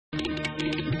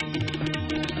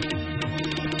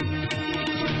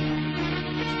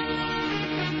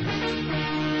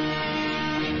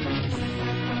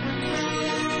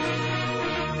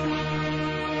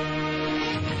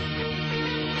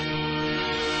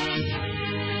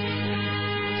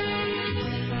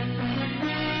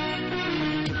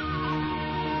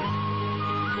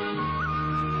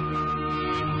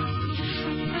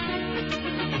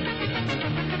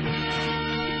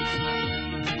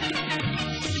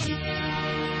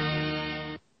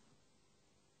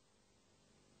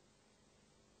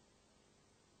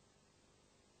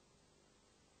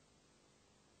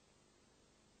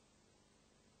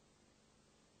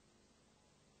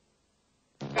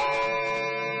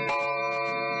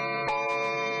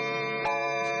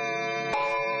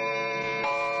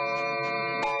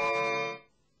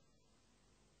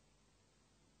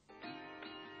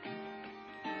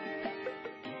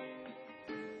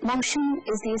Motion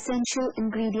is the essential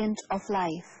ingredient of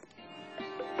life.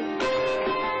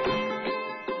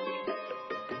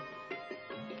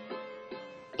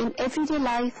 In everyday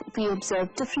life, we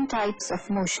observe different types of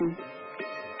motion.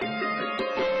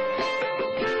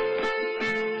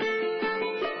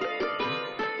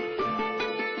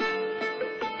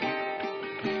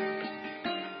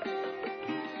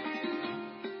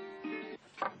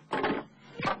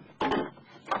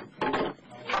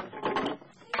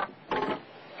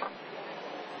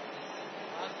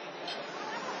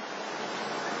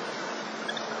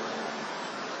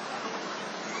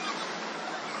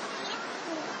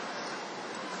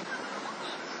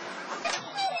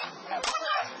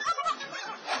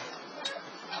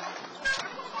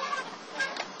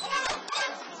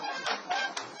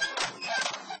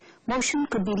 Motion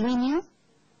could be linear,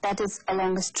 that is,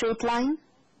 along a straight line.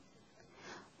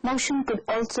 Motion could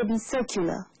also be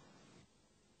circular.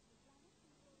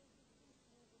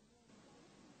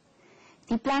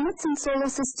 The planets in solar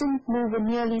system move in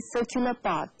nearly circular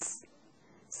paths.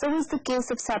 So is the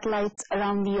case of satellites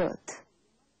around the Earth.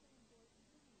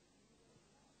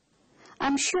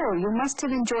 I'm sure you must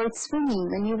have enjoyed swimming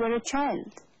when you were a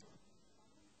child.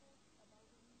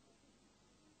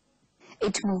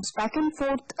 It moves back and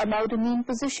forth about a mean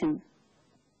position.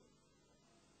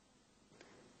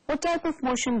 What type of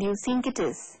motion do you think it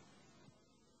is?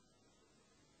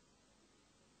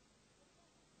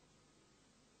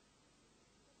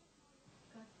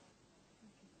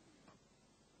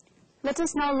 Let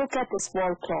us now look at this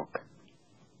wall clock.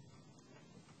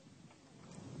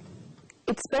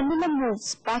 Its pendulum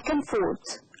moves back and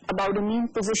forth about a mean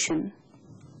position.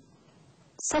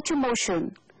 Such a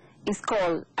motion is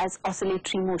called as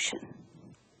oscillatory motion.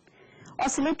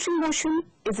 Oscillatory motion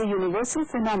is a universal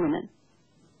phenomenon.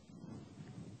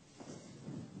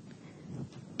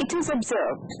 It is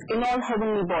observed in all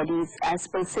heavenly bodies as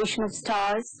pulsation of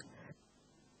stars,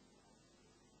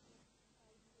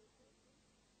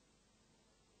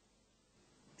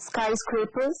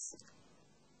 skyscrapers,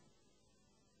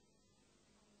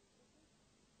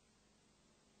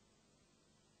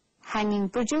 hanging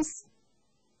bridges,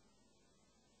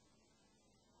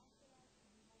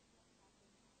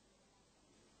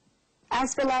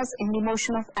 as well as in the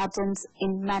motion of atoms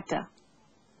in matter.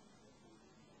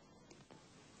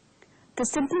 The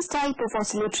simplest type of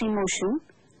oscillatory motion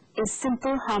is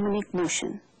simple harmonic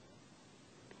motion.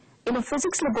 In a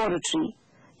physics laboratory,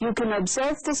 you can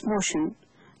observe this motion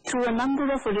through a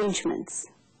number of arrangements.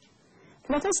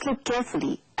 Let us look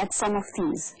carefully at some of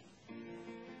these.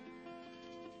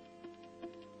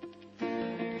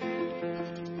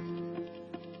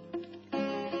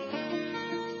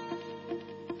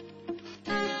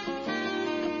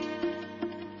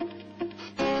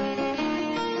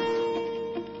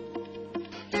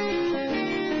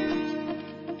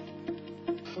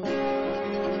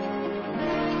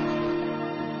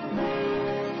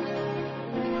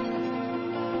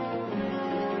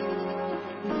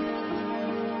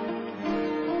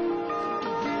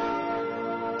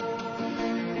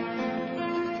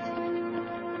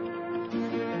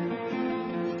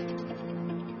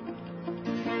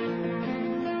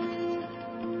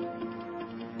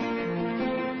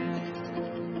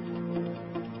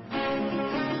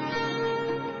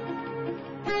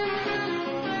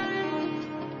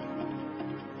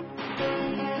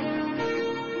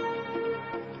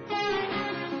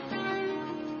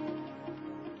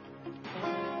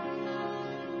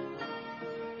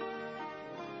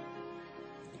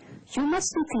 You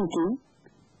must be thinking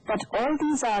that all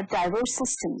these are diverse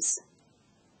systems,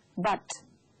 but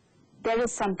there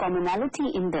is some commonality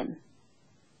in them.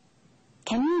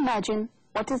 Can you imagine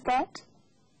what is that?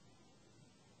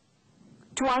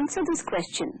 To answer this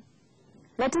question,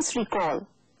 let us recall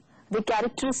the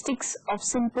characteristics of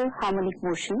simple harmonic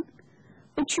motion,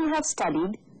 which you have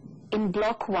studied in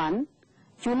Block 1,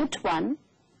 Unit 1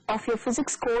 of your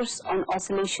physics course on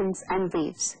oscillations and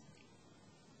waves.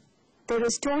 The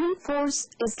restoring force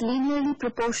is linearly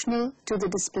proportional to the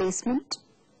displacement.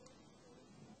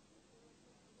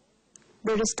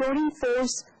 The restoring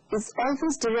force is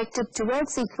always directed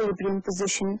towards equilibrium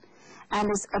position and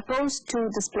is opposed to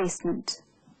displacement.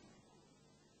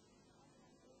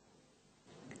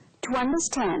 To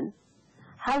understand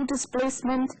how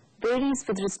displacement varies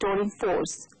with restoring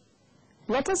force,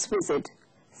 let us visit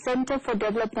Center for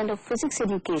Development of Physics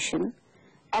Education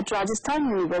at Rajasthan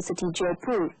University,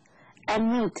 Jaipur,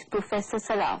 and meet Professor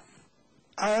Saraf.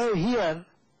 I have here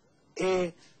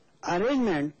an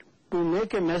arrangement to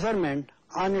make a measurement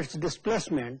on its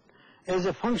displacement as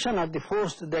a function of the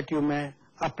force that you may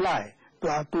apply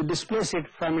to displace it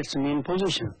from its mean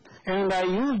position. And I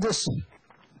use this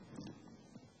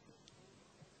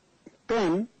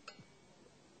pen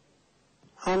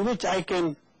on which I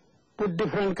can put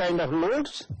different kind of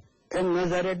loads and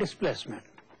measure a displacement.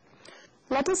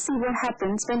 Let us see what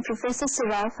happens when Professor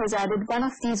Saraf has added one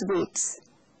of these weights.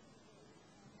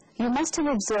 You must have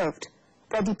observed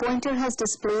that the pointer has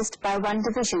displaced by one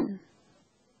division.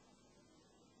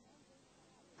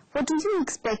 What do you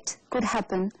expect could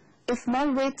happen if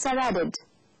more weights are added?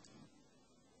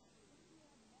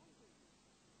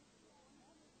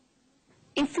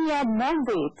 If we add more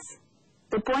weights,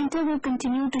 the pointer will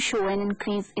continue to show an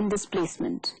increase in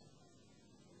displacement.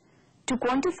 To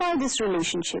quantify this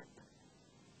relationship,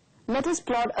 let us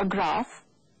plot a graph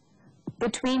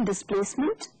between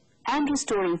displacement and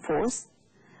restoring force,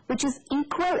 which is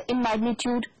equal in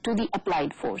magnitude to the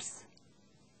applied force.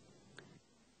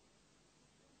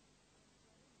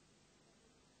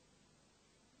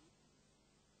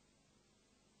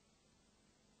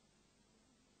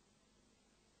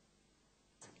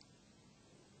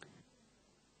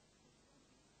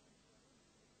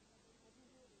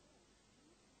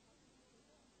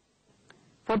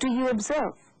 What do you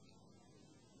observe?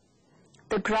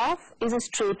 The graph is a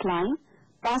straight line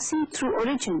passing through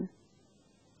origin.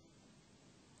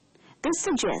 This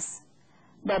suggests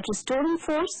that restoring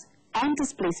force and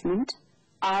displacement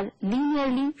are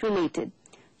linearly related.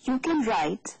 You can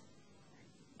write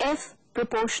F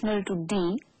proportional to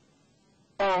D,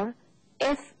 or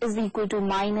F is equal to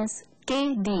minus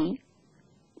KD,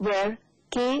 where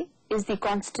K is the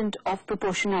constant of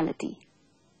proportionality.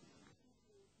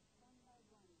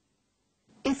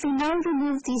 If we now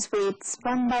remove these weights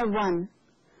one by one,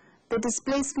 the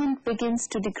displacement begins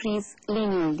to decrease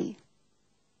linearly.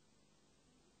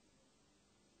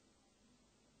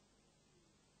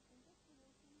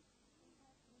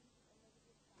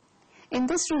 In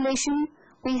this relation,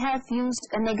 we have used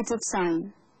a negative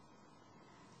sign.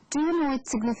 Do you know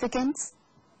its significance?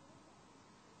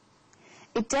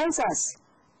 It tells us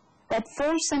that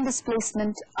force and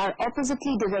displacement are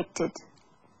oppositely directed.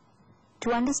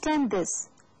 To understand this,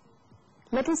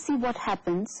 let us see what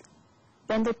happens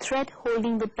when the thread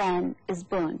holding the pan is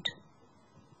burnt.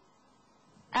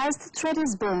 As the thread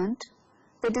is burnt,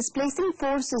 the displacing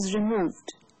force is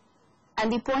removed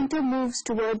and the pointer moves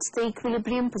towards the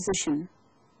equilibrium position.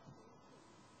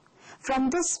 From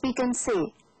this we can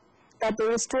say that the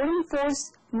restoring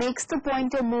force makes the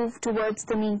pointer move towards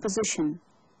the mean position.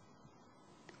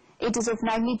 It is of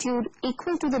magnitude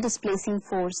equal to the displacing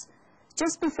force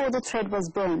just before the thread was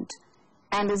burnt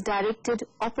and is directed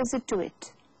opposite to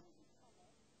it.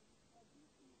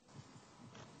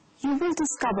 You will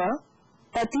discover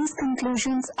that these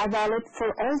conclusions are valid for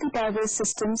all the diverse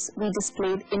systems we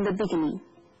displayed in the beginning.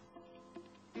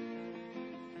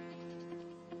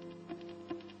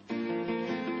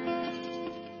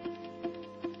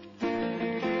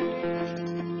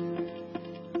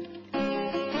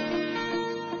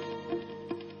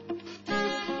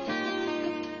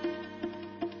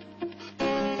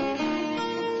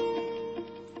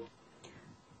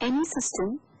 Any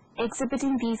system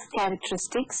exhibiting these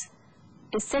characteristics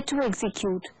is said to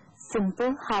execute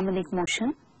simple harmonic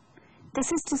motion.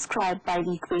 This is described by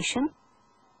the equation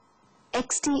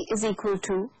xt is equal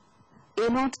to a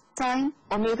naught time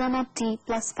omega naught t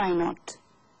plus phi naught,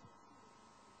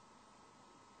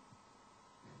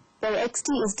 where xt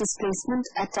is displacement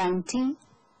at time t,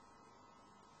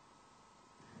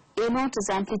 a naught is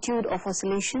amplitude of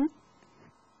oscillation,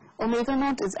 omega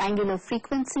naught is angular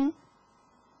frequency,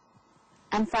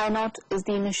 and phi naught is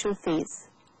the initial phase.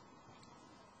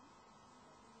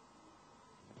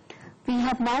 We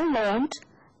have now learned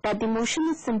that the motion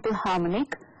is simple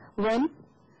harmonic when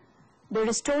the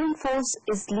restoring force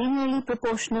is linearly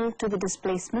proportional to the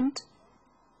displacement.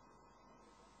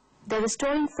 The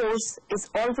restoring force is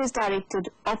always directed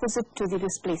opposite to the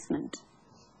displacement.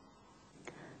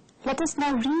 Let us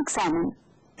now re-examine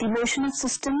the motion of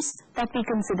systems that we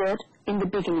considered in the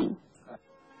beginning.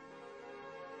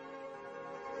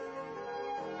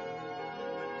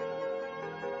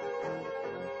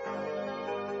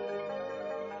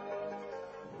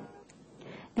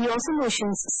 The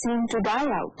oscillations seem to die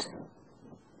out.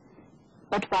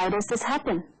 But why does this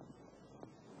happen?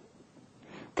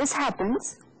 This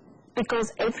happens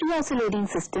because every oscillating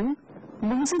system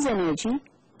loses energy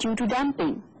due to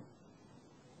damping.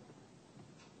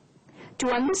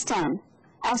 To understand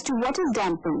as to what is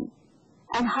damping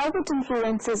and how it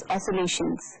influences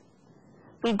oscillations,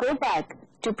 we go back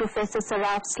to Professor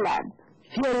Saraf's lab.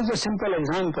 Here is a simple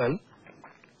example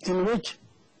in which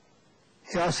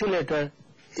the oscillator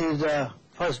is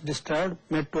first disturbed,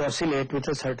 made to oscillate with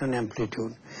a certain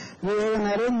amplitude. We have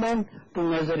an arrangement to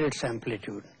measure its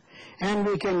amplitude, and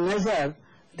we can measure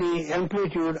the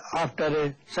amplitude after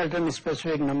a certain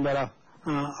specific number of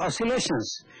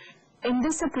oscillations. In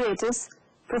this apparatus,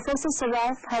 Professor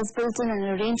Saraf has built in an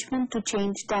arrangement to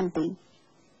change damping.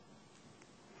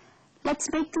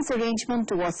 Let's make this arrangement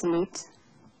to oscillate.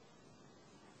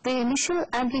 The initial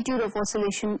amplitude of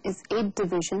oscillation is 8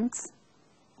 divisions.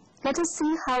 Let us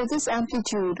see how this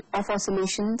amplitude of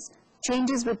oscillations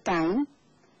changes with time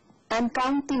and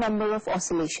count the number of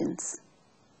oscillations.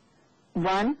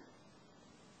 1,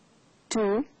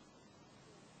 2,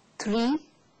 3,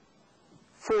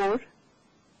 4,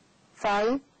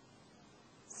 5,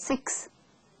 6,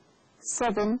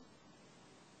 7,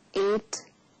 8,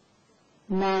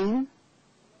 9,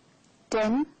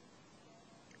 10,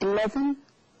 11,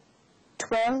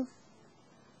 12,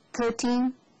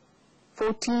 13,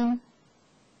 14,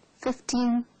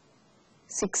 15,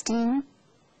 16,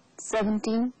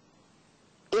 17,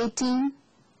 18,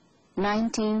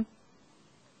 19,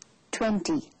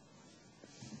 20.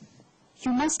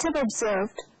 You must have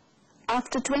observed,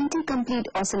 after 20 complete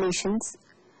oscillations,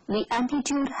 the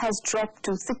amplitude has dropped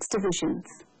to 6 divisions.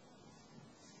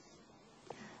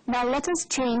 Now let us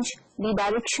change the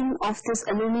direction of this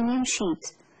aluminum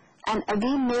sheet and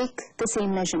again make the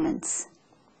same measurements.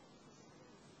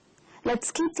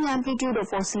 Let's keep the amplitude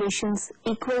of oscillations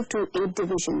equal to 8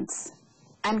 divisions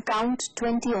and count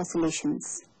 20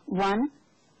 oscillations. 1,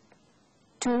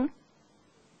 2,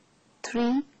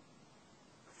 3,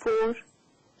 4,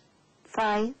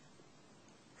 5,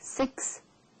 6,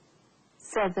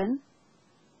 7,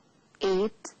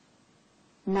 8,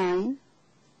 9,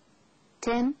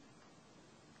 10,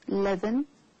 11,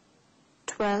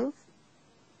 12,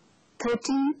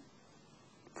 13,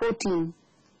 14,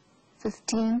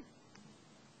 15,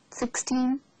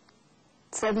 16,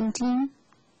 17,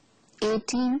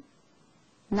 18,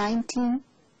 19,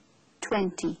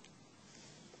 20.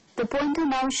 The pointer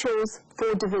now shows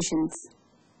 4 divisions.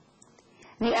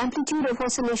 The amplitude of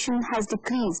oscillation has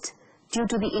decreased due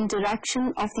to the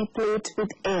interaction of the plate with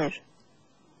air.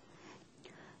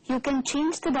 You can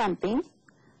change the damping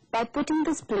by putting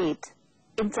this plate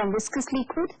in some viscous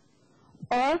liquid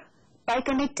or by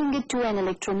connecting it to an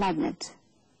electromagnet.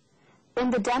 When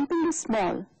the damping is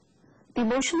small, the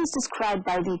motion is described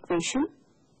by the equation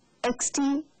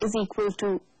xt is equal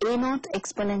to a naught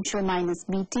exponential minus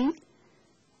bt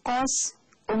cos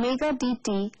omega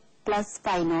dt plus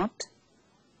phi naught.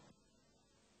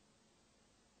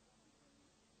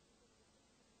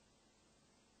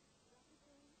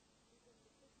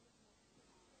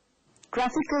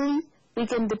 Graphically, we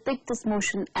can depict this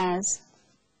motion as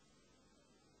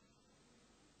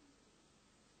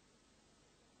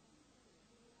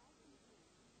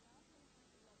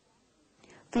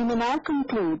we may now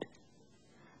conclude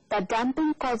that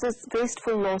damping causes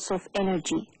wasteful loss of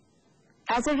energy.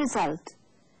 As a result,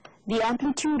 the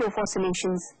amplitude of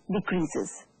oscillations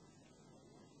decreases.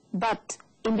 But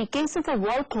in the case of a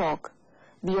wall clock,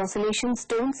 the oscillations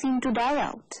don't seem to die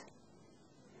out.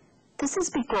 This is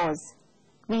because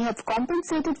we have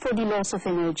compensated for the loss of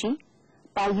energy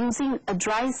by using a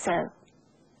dry cell.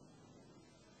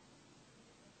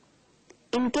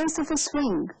 In case of a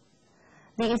swing,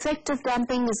 the effect of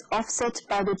damping is offset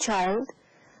by the child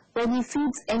when he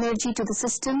feeds energy to the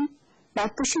system by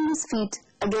pushing his feet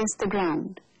against the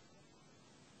ground.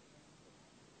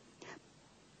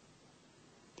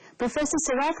 Professor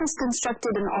Saraf has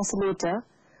constructed an oscillator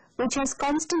which has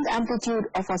constant amplitude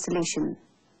of oscillation.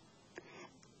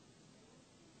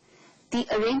 The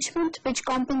arrangement which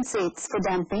compensates for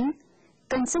damping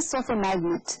consists of a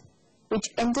magnet which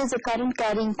enters a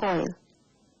current-carrying coil.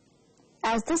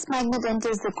 As this magnet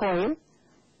enters the coil,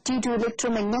 due to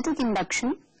electromagnetic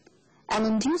induction, an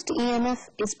induced EMF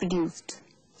is produced.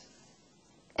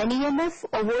 An EMF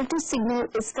or voltage signal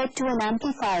is fed to an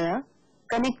amplifier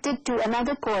connected to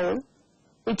another coil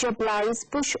which applies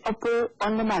push or pull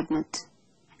on the magnet.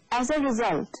 As a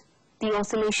result, the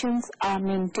oscillations are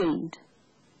maintained.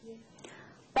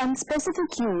 One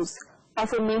specific use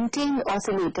of a maintained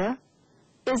oscillator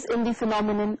is in the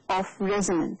phenomenon of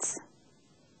resonance.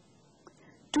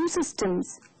 Two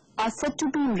systems are said to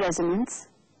be in resonance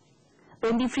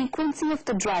when the frequency of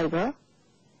the driver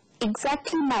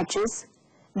exactly matches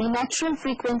the natural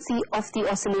frequency of the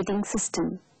oscillating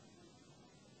system.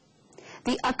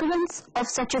 The occurrence of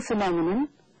such a phenomenon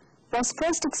was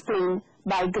first explained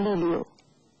by Galileo.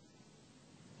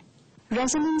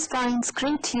 Resonance finds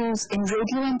great use in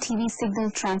radio and TV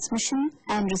signal transmission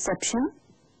and reception,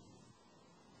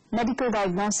 medical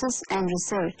diagnosis and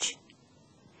research.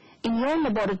 In your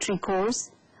laboratory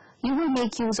course, you will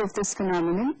make use of this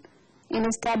phenomenon in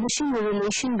establishing the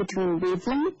relation between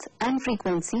wavelength and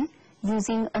frequency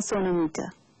using a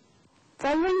sonometer.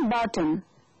 Following Barton,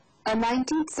 a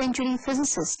 19th century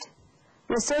physicist,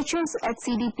 researchers at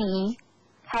CDPE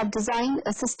have designed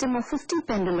a system of 50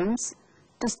 pendulums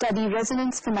to study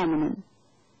resonance phenomenon.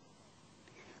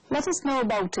 Let us know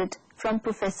about it from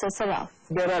Professor Saraf.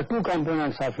 There are two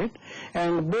components of it,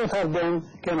 and both of them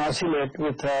can oscillate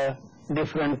with a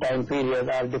different time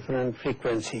period or different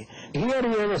frequency. Here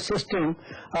we have a system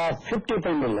of 50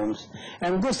 pendulums,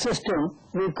 and this system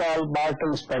we call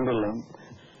Barton's pendulum.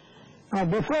 Now,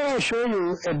 before I show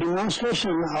you a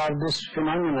demonstration of this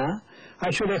phenomena, I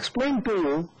should explain to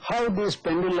you how these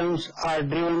pendulums are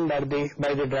driven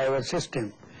by the driver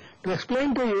system. To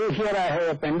explain to you, here I have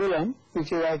a pendulum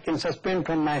which I can suspend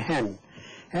from my hand,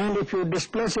 and if you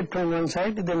displace it from one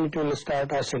side, then it will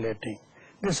start oscillating.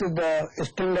 This is the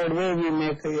standard way we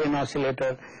make an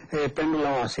oscillator, a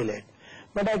pendulum oscillate.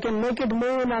 But I can make it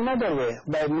move in another way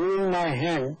by moving my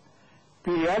hand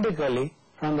periodically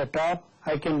from the top.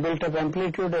 I can build up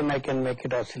amplitude and I can make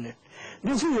it oscillate.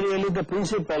 This is really the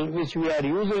principle which we are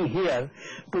using here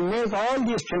to make all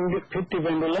these 50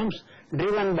 pendulums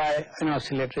driven by an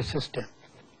oscillatory system.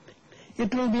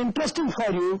 It will be interesting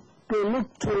for you to look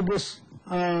through this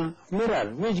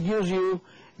mirror, which gives you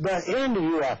the end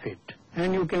view of it,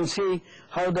 and you can see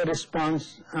how the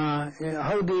response,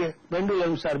 how the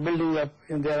pendulums are building up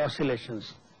in their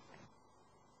oscillations.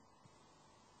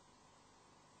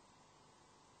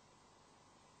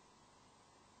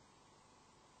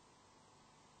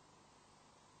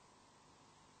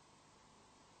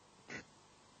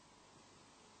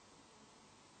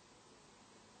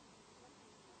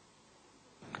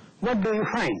 What do you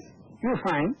find? You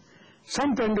find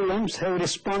some pendulums have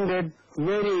responded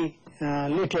very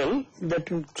little, that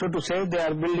so to say they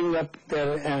are building up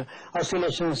their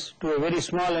oscillations to a very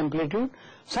small amplitude.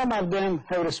 Some of them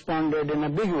have responded in a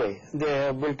big way. They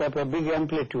have built up a big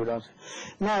amplitude also.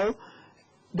 Now,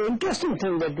 the interesting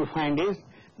thing that you find is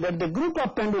that the group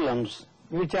of pendulums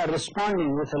which are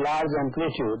responding with a large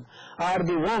amplitude are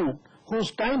the one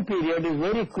whose time period is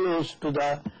very close to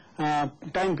the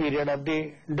time period of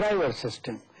the driver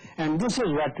system, and this is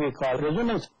what we call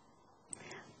resonance.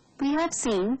 We have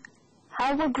seen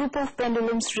how a group of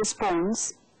pendulums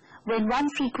responds when one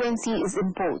frequency is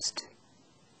imposed.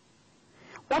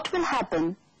 What will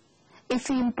happen if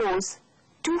we impose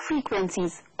two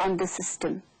frequencies on the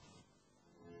system?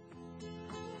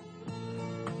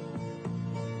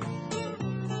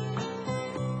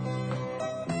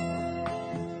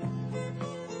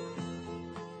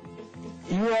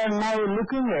 You are now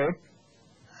looking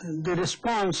at the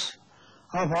response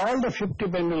of all the 50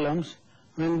 pendulums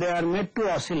when they are made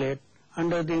to oscillate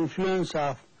under the influence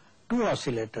of two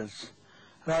oscillators.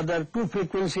 Rather, two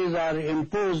frequencies are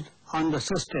imposed on the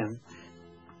system.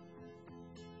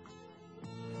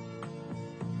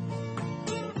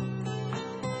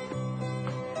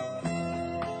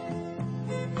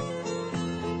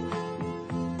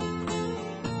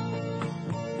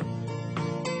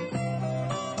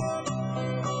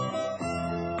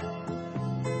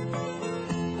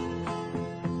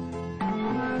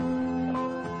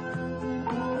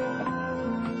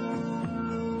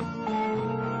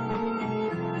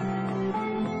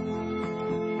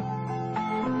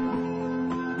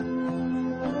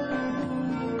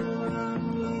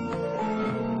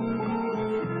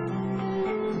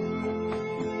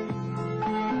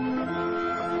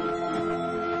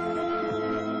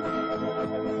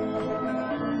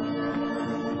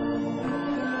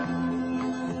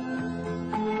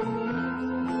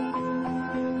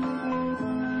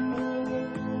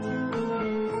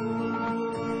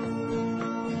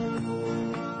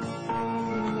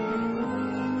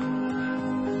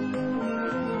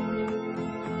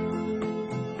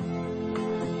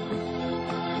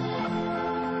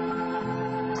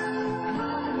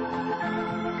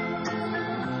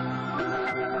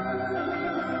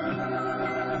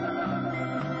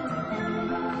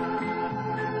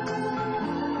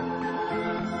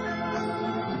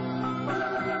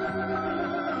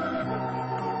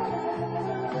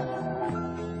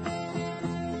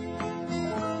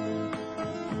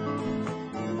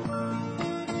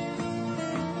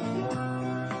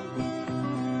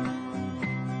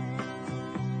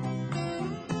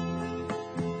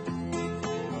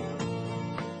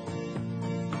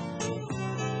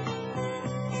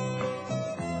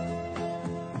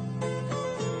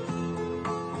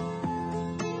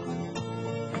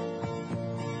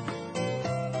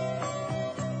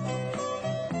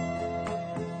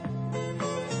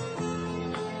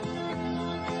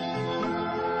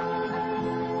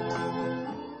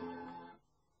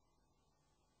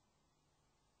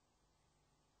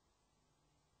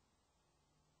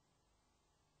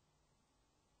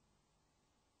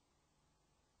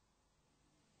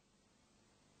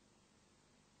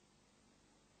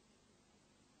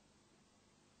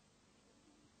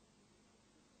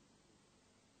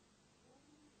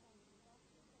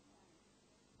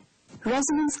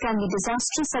 Resonance can be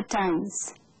disastrous at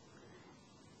times.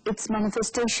 Its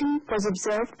manifestation was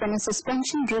observed when a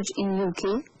suspension bridge in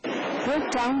UK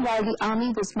broke down while the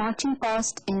army was marching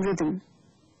past in rhythm.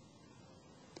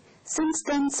 Since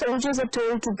then, soldiers are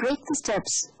told to break the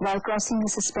steps while crossing the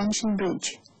suspension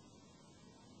bridge.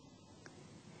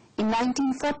 In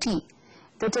 1940,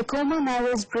 the Tacoma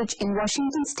Narrows Bridge in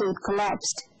Washington state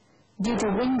collapsed due to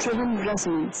wind-driven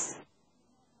resonance.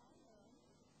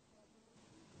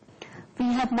 We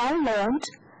have now learned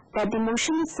that the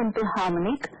motion is simple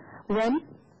harmonic when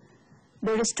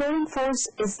the restoring force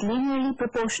is linearly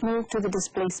proportional to the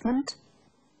displacement,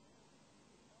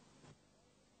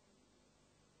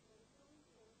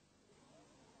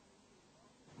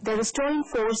 the restoring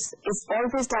force is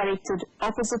always directed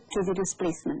opposite to the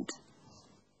displacement.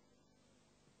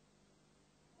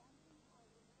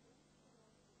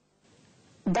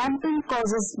 Damping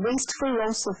causes wasteful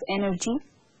loss of energy.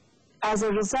 As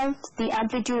a result, the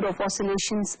amplitude of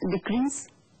oscillations decrease.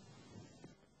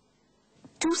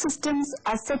 Two systems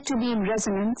are said to be in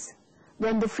resonance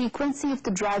when the frequency of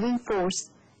the driving force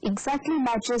exactly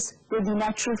matches with the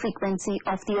natural frequency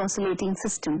of the oscillating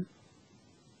system.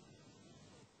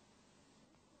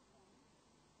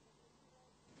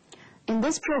 In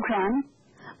this program,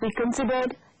 we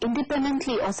considered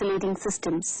independently oscillating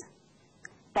systems,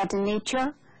 but in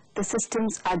nature, the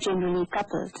systems are generally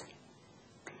coupled.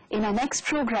 In our next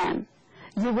program,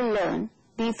 you will learn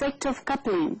the effect of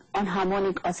coupling on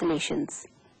harmonic oscillations.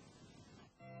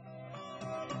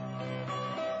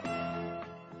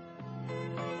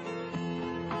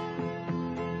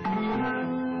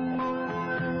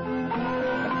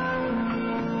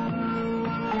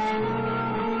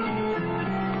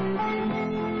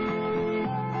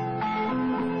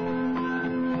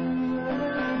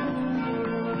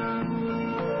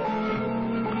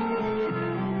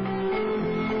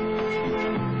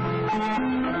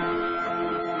 Thank you.